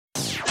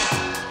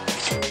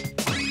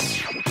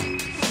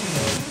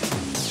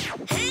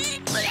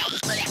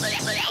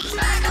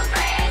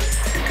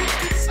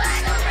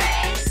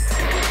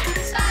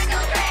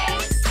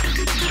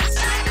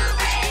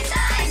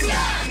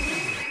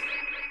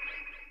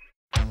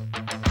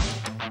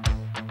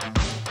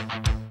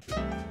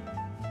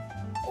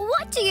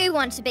What do you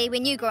want to be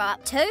when you grow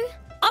up too?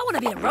 I want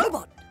to be a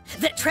robot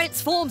that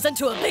transforms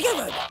into a bigger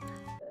robot.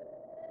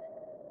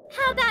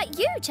 How about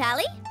you,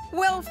 Charlie?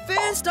 Well,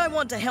 first I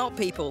want to help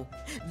people.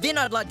 Then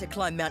I'd like to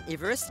climb Mount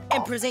Everest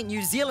and present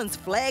New Zealand's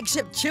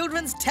flagship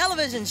children's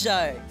television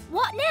show.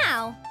 What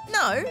now?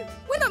 No,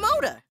 when I'm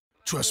older.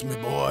 Trust me,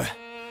 boy,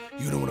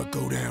 you don't want to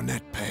go down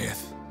that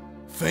path.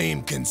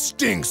 Fame can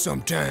sting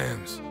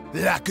sometimes,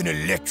 like an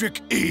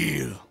electric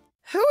eel.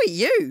 Who are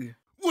you?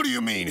 What do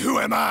you mean, who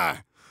am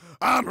I?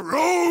 I'm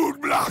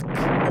Roadblock!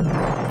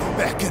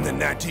 Back in the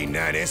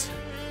 1990s,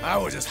 I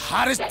was as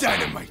hot as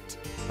dynamite.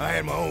 I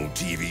had my own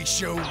TV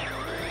show,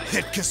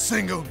 hit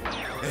casino,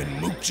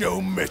 and mucho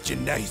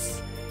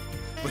merchandise.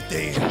 But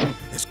then,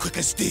 as quick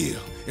as steel,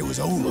 it was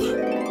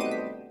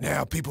over.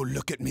 Now people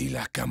look at me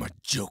like I'm a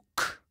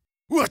joke.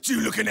 What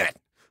you looking at,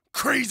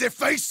 crazy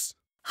face?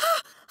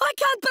 I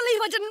can't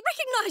believe I didn't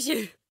recognize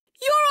you.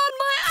 You're on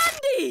my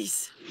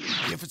undies.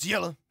 If it's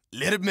yellow,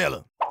 let it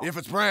mellow. If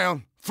it's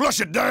brown, flush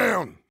it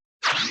down.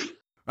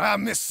 I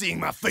miss seeing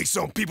my face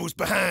on people's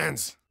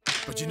behinds.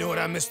 But you know what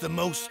I miss the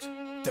most?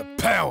 The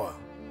power.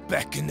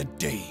 Back in the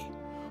day,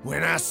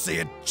 when I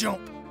said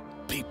jump,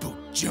 people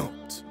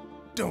jumped.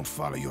 Don't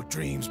follow your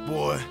dreams,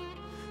 boy.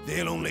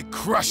 They'll only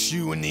crush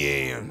you in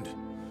the end.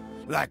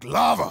 Like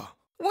lava.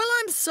 Well,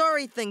 I'm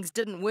sorry things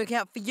didn't work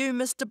out for you,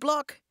 Mr.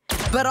 Block.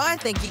 But I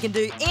think you can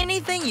do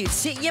anything you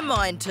set your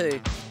mind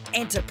to.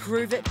 And to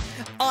prove it,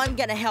 I'm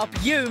gonna help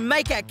you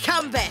make a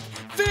comeback.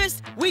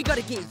 First, we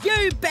gotta get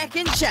you back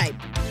in shape.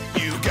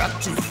 You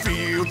got to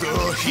feel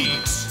the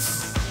heat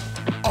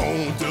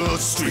on the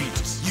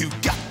street. You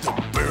got the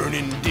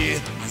burning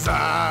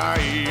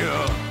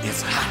desire.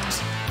 It's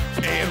hot.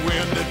 And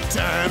when the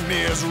time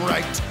is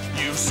right,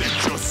 you set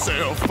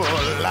yourself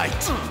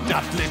alight.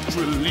 Not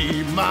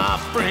literally, my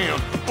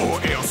friend,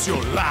 or else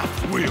your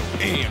life will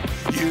end.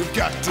 You've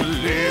got to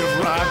live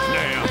right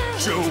now.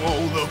 Show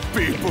all the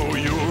people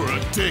you're a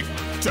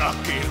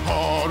tick-tocking,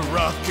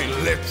 hard-rocking,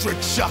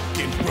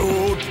 electric-shocking,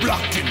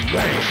 road-blocking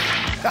man.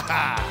 Ha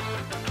ha!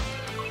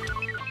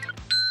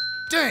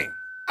 Dang,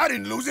 I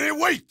didn't lose any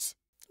weight.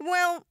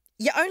 Well,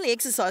 you only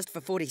exercised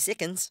for 40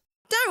 seconds.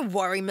 Don't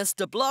worry,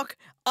 Mr. Block.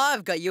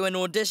 I've got you an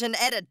audition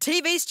at a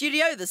TV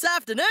studio this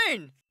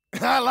afternoon.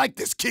 I like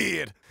this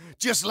kid.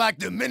 Just like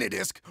the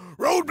minidisc,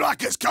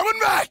 Roadblock is coming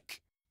back.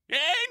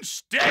 And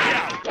stay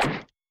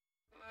out.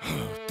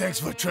 Thanks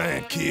for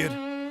trying, kid.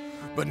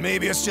 But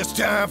maybe it's just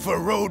time for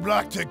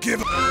Roadblock to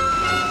give up.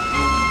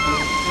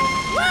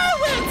 Why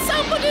will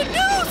somebody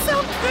do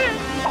something?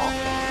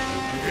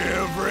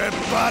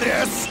 Everybody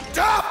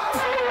stop!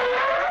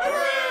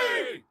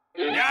 Hooray!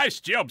 Nice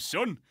job,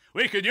 son.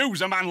 We could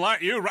use a man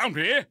like you round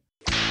here.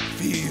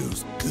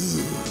 Feels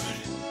good.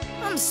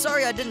 I'm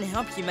sorry I didn't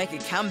help you make a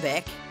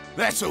comeback.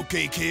 That's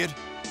okay, kid.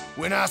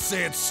 When I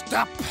said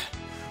stop,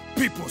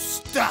 people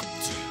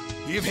stopped.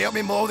 You've helped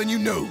me more than you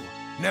know.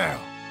 Now,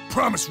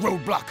 promise,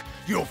 Roadblock,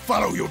 you'll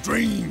follow your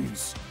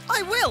dreams.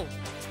 I will.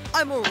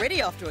 I'm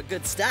already off to a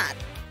good start.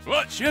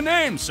 What's your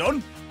name,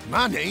 son?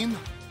 My name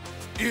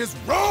is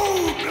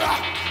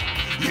Roadblock.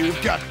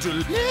 You've got to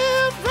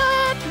live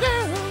right now.